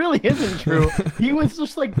 it really isn't true. He was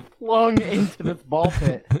just like flung into this ball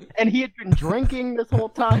pit, and he had been drinking this whole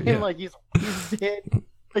time. Yeah. Like he's dead.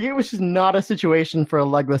 Like it was just not a situation for a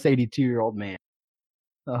legless 82-year-old man.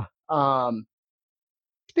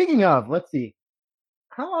 Speaking of, let's see.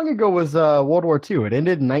 How long ago was World War II? It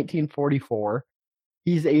ended in 1944.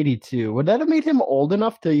 He's 82. Would that have made him old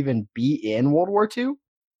enough to even be in World War II?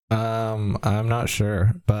 I'm not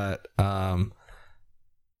sure, but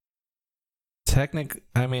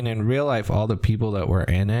in real life, all the people that were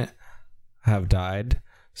in it have died.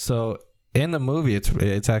 So in the movie,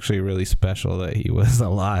 it's actually really special that he was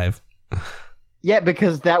alive. Yeah,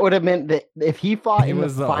 because that would have meant that if he fought He in the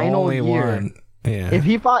was the final only year, one. Yeah. if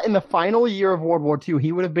he fought in the final year of World War II,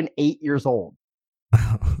 he would have been 8 years old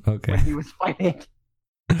Okay. when he was fighting.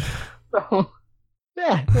 So,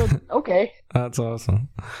 yeah, okay. That's awesome.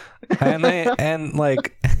 And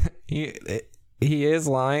he is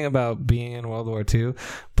lying about being in World War II,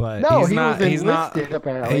 but No, he's he not. was He's not. enlisted,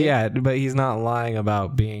 apparently. Yeah, but he's not lying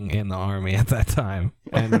about being in the army at that time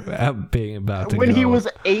and being about to When he go. was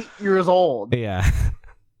 8 years old. Yeah.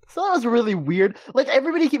 So that was really weird. Like,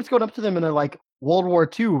 everybody keeps going up to them and they're like, World War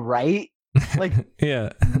II, right? Like, Yeah.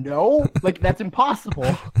 no? Like, that's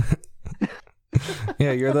impossible.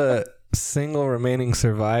 Yeah, you're the single remaining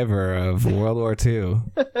survivor of World War II.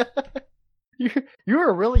 You're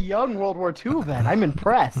a really young World War II vet. I'm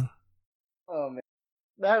impressed. Oh, man.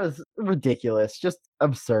 That was ridiculous. Just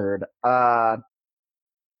absurd. I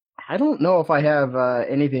don't know if I have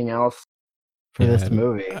anything else for Yeah, this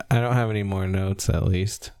movie. I don't have any more notes, at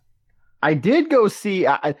least. I did go see.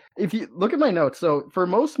 If you look at my notes, so for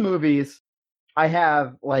most movies, I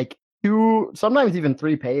have like 2, sometimes even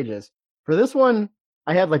 3 pages. For this one,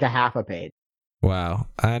 I had like a half a page. Wow.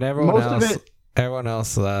 And everyone Most of else, it- everyone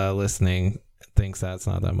else listening thinks that's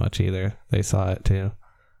not that much either. They saw it too.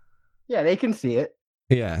 Yeah, they can see it.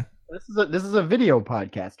 Yeah. This is a video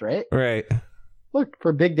podcast, right? Right. Look,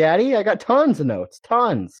 for Big Daddy, I got tons of notes,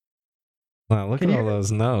 tons. Wow, look Can at all you-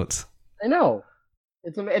 those notes. I know.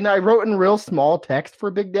 And I wrote in real small text for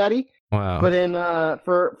Big Daddy, Wow. but in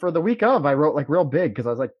for the week of, I wrote like real big because I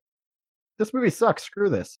was like, this movie sucks. Screw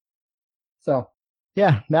this. So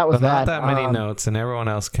yeah, that was But not that. that many notes, and everyone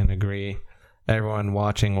else can agree. Everyone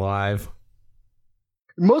watching live.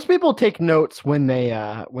 Most people take notes when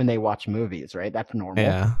they watch movies, right? That's normal.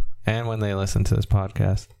 Yeah. And when they listen to this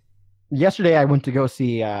podcast. Yesterday, I went to go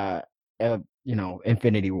see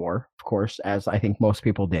Infinity War, of course, as I think most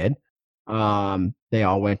people did. They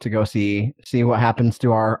all went to go see what happens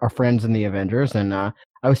to our friends in the Avengers, and I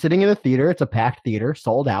was sitting in the theater. It's a packed theater,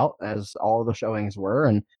 sold out as all the showings were,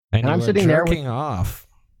 and And I'm you were sitting there with- jerking off.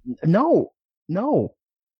 no.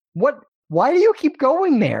 What? Why do you keep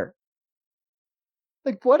going there?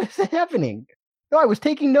 Like, what is happening? No, I was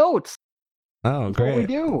taking notes. Oh, That's what we great.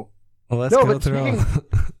 do. Well, let's No, go but through.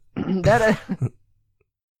 that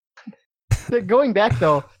Going back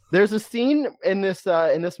though, there's a scene in this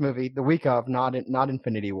movie, The Week of, not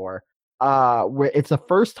Infinity War, where it's the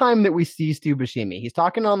first time that we see Stu Buscemi. He's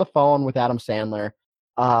talking on the phone with Adam Sandler,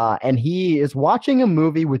 and he is watching a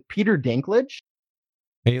movie with Peter Dinklage.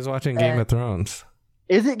 He's watching Game of Thrones.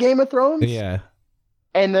 Is it Game of Thrones? Yeah.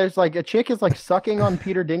 And there's like a chick is like sucking on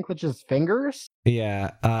Peter Dinklage's fingers.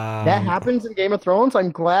 Yeah. That happens in Game of Thrones.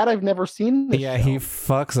 I'm glad I've never seen this. Yeah, show. he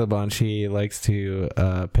fucks a bunch. He likes to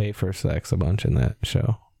pay for sex a bunch in that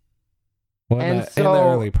show. Well, in the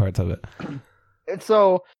early parts of it. And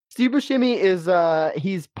so Steve Buscemi is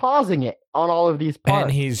he's pausing it on all of these parts.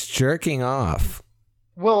 And he's jerking off.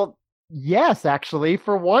 Well, yes, actually.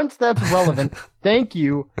 For once that's relevant. Thank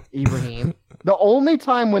you, Ibrahim. The only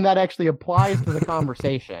time when that actually applies to the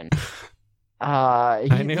conversation.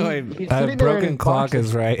 I knew a broken clock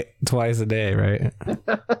is right twice a day, right?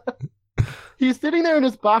 He's sitting there in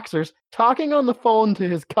his boxers, talking on the phone to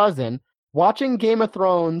his cousin, watching Game of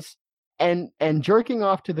Thrones, and jerking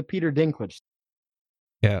off to the Peter Dinklage.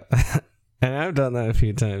 Yeah. And I've done that a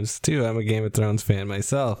few times too. I'm a Game of Thrones fan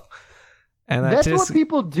myself. And that's what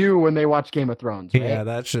people do when they watch Game of Thrones, right? Yeah,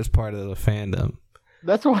 that's just part of the fandom.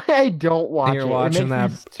 That's why I don't watch you're it. Watching it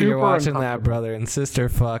that, you're watching that brother and sister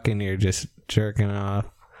fuck, and you're just jerking off.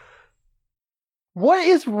 What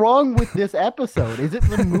is wrong with this episode? Is it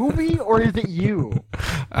the movie or is it you?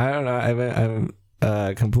 I don't know.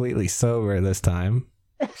 I'm completely sober this time,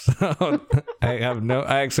 so I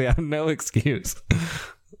actually have no excuse.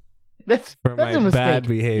 That's for my a mistake. bad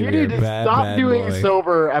behavior. You need to stop doing boy.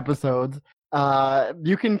 sober episodes.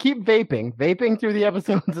 You can keep vaping. Vaping through the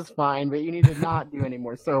episodes is fine, but you need to not do any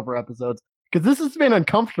more sober episodes because this has been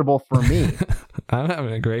uncomfortable for me. I'm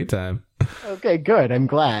having a great time. Okay, good. I'm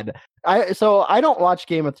glad. So I don't watch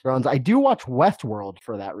Game of Thrones. I do watch Westworld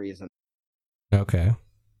for that reason. Okay.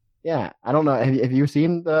 Yeah, I don't know. Have you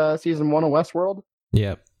seen the season 1 of Westworld?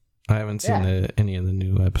 Yep. I haven't seen any of the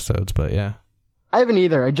new episodes, but yeah. I haven't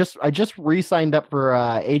either. I just re-signed up for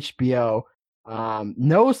HBO.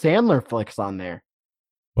 No Sandler flicks on there.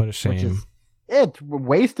 What a shame. It's a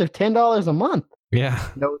waste of $10 a month. Yeah.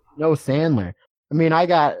 No Sandler. I mean, I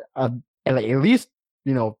got at least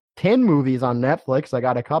 10 movies on Netflix. I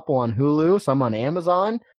got a couple on Hulu, some on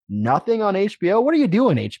Amazon. Nothing on HBO. What are you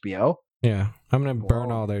doing, HBO? Yeah, I'm gonna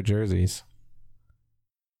burn all their jerseys.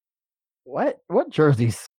 What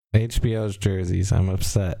jerseys? HBO's jerseys. I'm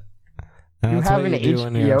upset. You have an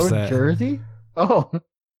HBO jersey? Oh,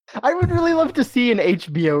 I would really love to see an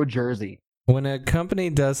HBO jersey. When a company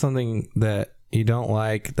does something that you don't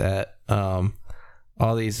like, that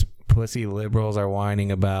all these pussy liberals are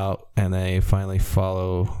whining about, and they finally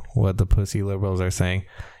follow what the pussy liberals are saying,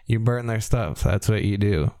 you burn their stuff. That's what you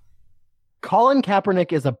do. Colin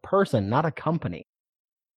Kaepernick is a person, not a company.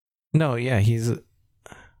 No, yeah, he's the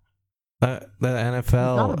NFL. He's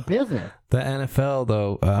not a business. The NFL,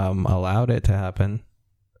 though, allowed it to happen.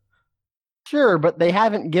 Sure, but they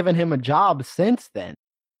haven't given him a job since then.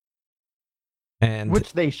 And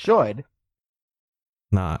which they should.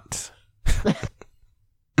 Not.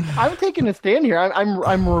 I'm taking a stand here.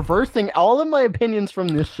 I'm reversing all of my opinions from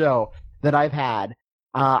this show that I've had.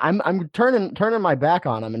 I'm turning my back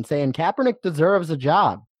on him and saying Kaepernick deserves a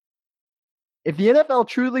job. If the NFL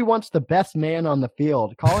truly wants the best man on the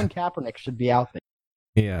field, Colin Kaepernick should be out there.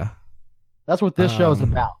 Yeah. That's what this show's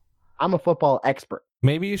about. I'm a football expert.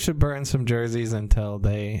 Maybe you should burn some jerseys until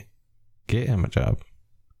they get him a job.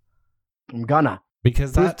 I'm gonna.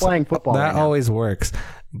 Because that's playing football. That always works.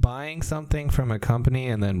 Buying something from a company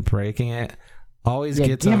and then breaking it always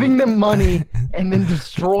gets giving them money and then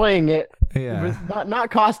destroying it. Yeah.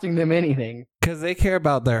 Not costing them anything. Because they care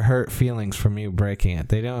about their hurt feelings from you breaking it.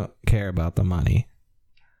 They don't care about the money.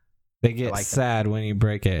 They get sad when you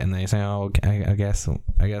break it, and they say, "Oh, I guess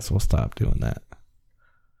we'll stop doing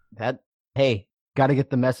that." Hey, got to get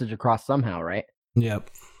the message across somehow, right? Yep.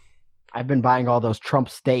 I've been buying all those Trump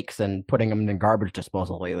steaks and putting them in garbage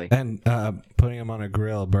disposal lately. And putting them on a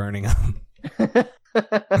grill, burning them.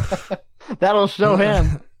 That'll show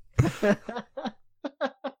him.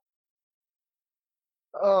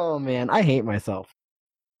 Oh, man. I hate myself.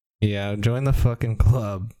 Yeah, join the fucking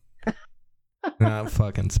club. Not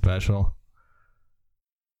fucking special.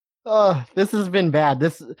 Oh, this has been bad.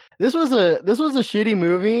 This was a shitty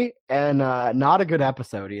movie and not a good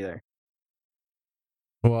episode either.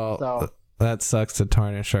 Well, that sucks to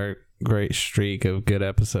tarnish our great streak of good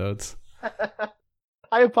episodes.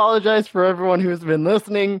 I apologize for everyone who's been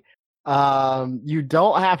listening. You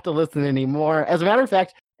don't have to listen anymore. As a matter of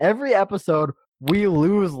fact, every episode we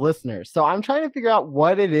lose listeners. So I'm trying to figure out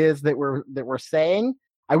what it is that we're saying.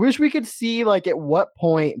 I wish we could see like at what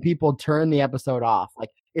point people turn the episode off. Like,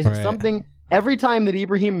 is it something every time that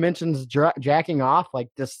Ibrahim mentions jacking off, like,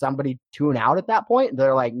 does somebody tune out at that point?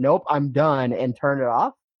 They're like, nope, I'm done, and turn it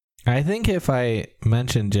off. I think if I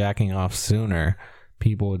mentioned jacking off sooner,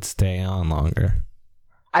 people would stay on longer.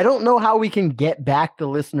 I don't know how we can get back the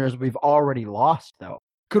listeners we've already lost, though.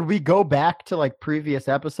 Could we go back to like previous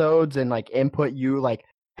episodes and like input you like,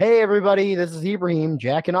 hey, everybody, this is Ibrahim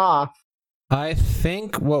jacking off? I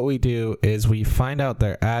think what we do is we find out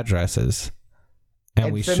their addresses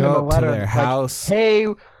and we send show them a up to letter, their like, house. Hey,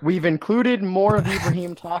 we've included more of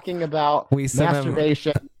Ibrahim talking about We send them-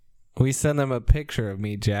 masturbation. We send them a picture of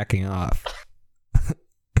me jacking off.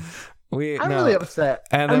 I'm really upset.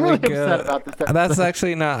 And I'm then really we go, upset about this episode. That's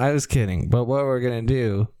actually not, I was kidding. But what we're going to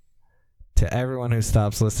do to everyone who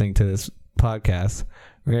stops listening to this podcast,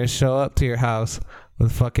 we're going to show up to your house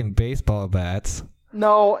with fucking baseball bats.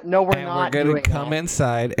 No, we're and not. We're going to come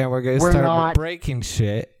inside and we're going to start breaking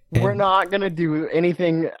shit. We're not going to do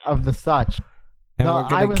anything of the such. And No, we're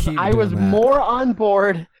gonna keep I was doing that. more on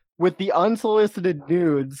board with the unsolicited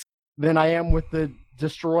nudes than I am with the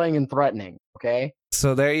destroying and threatening. Okay.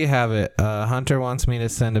 So there you have it. Hunter wants me to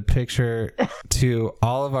send a picture to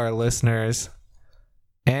all of our listeners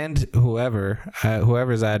and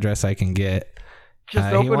whoever's address I can get. Just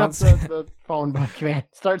He open wants- up the phone book, man.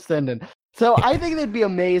 Start sending. So I think that'd be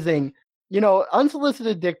amazing. You know,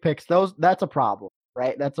 unsolicited dick pics, that's a problem,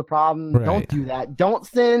 right? That's a problem. Right. Don't do that. Don't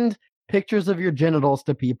send pictures of your genitals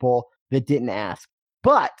to people that didn't ask.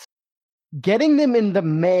 But getting them in the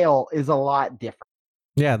mail is a lot different.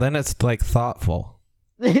 Yeah, then it's like thoughtful.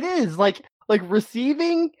 It is like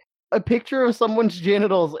receiving a picture of someone's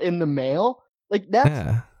genitals in the mail. Like that's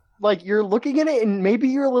Yeah. like you're looking at it and maybe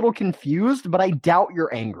you're a little confused, but I doubt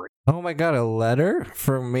you're angry. Oh my god, a letter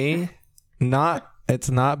for me? It's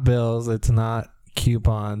not bills, it's not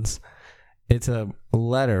coupons. It's a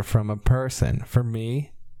letter from a person for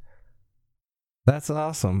me. That's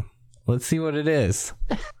awesome. Let's see what it is.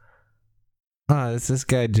 Is this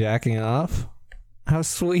guy jacking off? How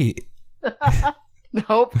sweet.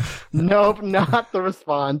 Nope, not the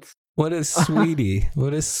response. What is sweetie?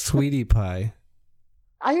 What is sweetie pie?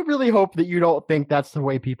 I really hope that you don't think that's the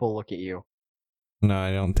way people look at you. No,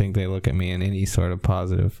 I don't think they look at me in any sort of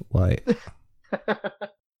positive light.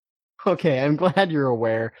 Okay, I'm glad you're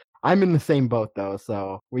aware. I'm in the same boat though,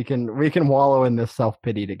 so we can wallow in this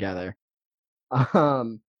self-pity together.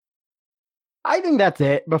 I think that's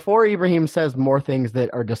it. Before Ibrahim says more things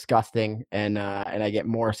that are disgusting and I get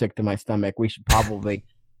more sick to my stomach, we should probably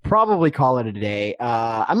call it a day.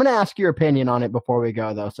 I'm gonna ask your opinion on it before we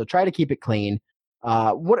go though, so try to keep it clean.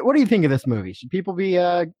 What do you think of this movie? Should people be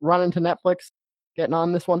running to Netflix, getting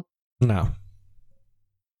on this one? No.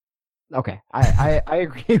 Okay, I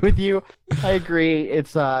agree with you. I agree.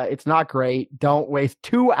 It's not great. Don't waste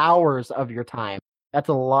 2 hours of your time. That's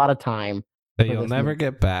a lot of time. That for you'll this never movie.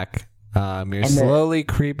 get back. You're And slowly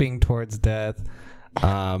creeping towards death.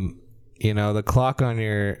 The clock on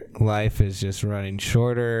your life is just running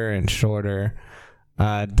shorter and shorter.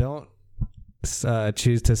 Don't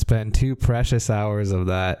choose to spend 2 precious hours of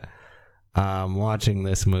that watching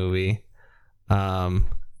this movie.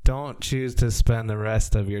 Don't choose to spend the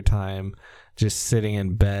rest of your time just sitting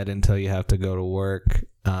in bed until you have to go to work,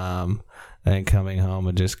 and coming home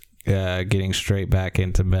and just getting straight back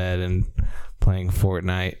into bed and playing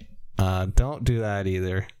Fortnite. Don't do that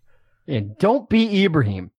either. Yeah, don't be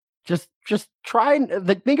Ibrahim. Just try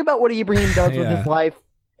and think about what Ibrahim does with Yeah. his life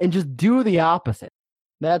and just do the opposite.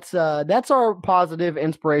 That's our positive,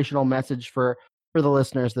 inspirational message for the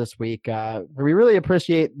listeners this week. We really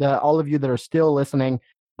appreciate all of you that are still listening.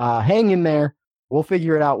 Hang in there. We'll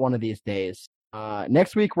figure it out one of these days.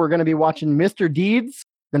 Next week, we're going to be watching Mr. Deeds.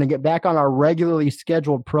 Going to get back on our regularly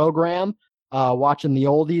scheduled program, watching the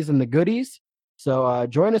oldies and the goodies. So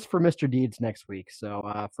join us for Mr. Deeds next week.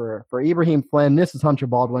 So for Ibrahim Flynn, this is Hunter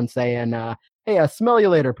Baldwin saying, hey, smell you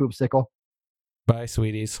later, Poopsicle. Bye,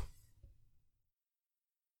 sweeties.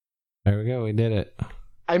 There we go. We did it.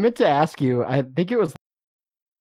 I meant to ask you, I think it was